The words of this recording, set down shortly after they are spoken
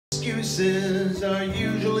excuses are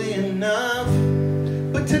usually enough,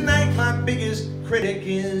 but tonight my biggest critic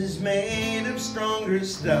is made of stronger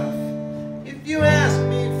stuff. If you ask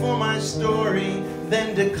me for my story,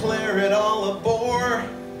 then declare it all a bore.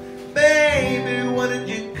 Baby, what did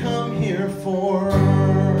you come here for?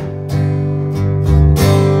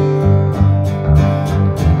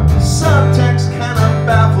 Subtext kinda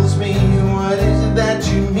baffles me. What is it that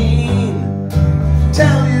you mean?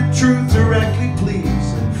 Tell your truth directly, please,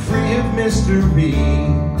 and free of mystery.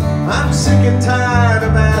 I'm sick and tired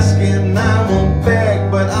of asking. I won't beg,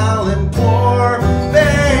 but I'll implore.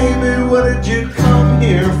 Baby, what did you come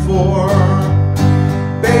here for?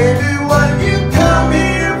 Baby, what did you come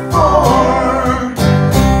here for?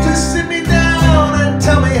 To sit me down and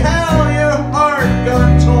tell me how your heart got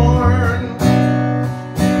torn.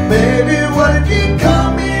 Baby, what did you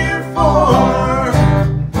come here for?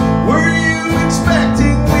 Were you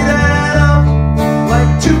expecting we'd add up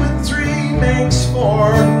like 2 and 3 makes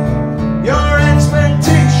 4? Your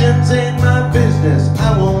expectations ain't my business.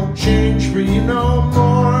 I won't change for you no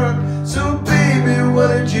more. So baby, what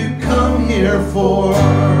did you come here for?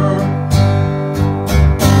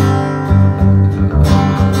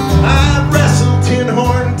 I've wrestled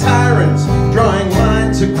tin-horn tyrants, drawing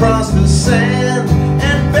lines across the sand,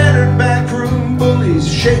 and battered backroom bullies,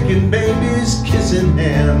 shaking babies, kissing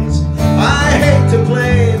hands. I hate to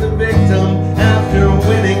play the victim after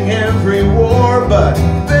winning every war, but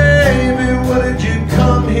baby, what did you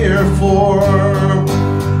come here for?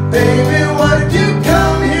 Baby, what did you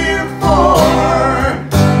come here for?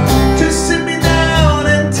 To sit me down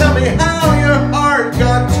and tell me how your heart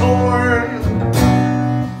got torn.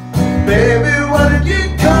 Baby, what did you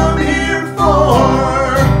come here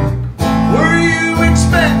for? Were you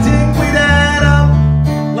expecting we'd add up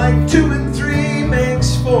like 2 and 3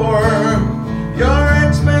 makes 4? Your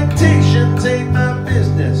expectations ain't my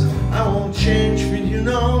business. I won't change for you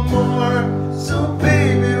no more. So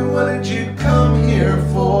baby, what did you come here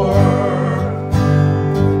for?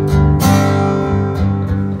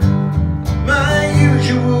 My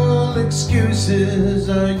usual excuses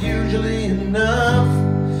are usually enough,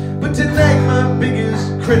 but tonight my biggest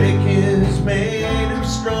critic is made of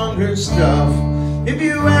stronger stuff. If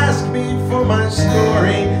you ask me for my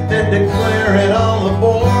story, then declare it all a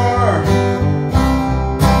bore.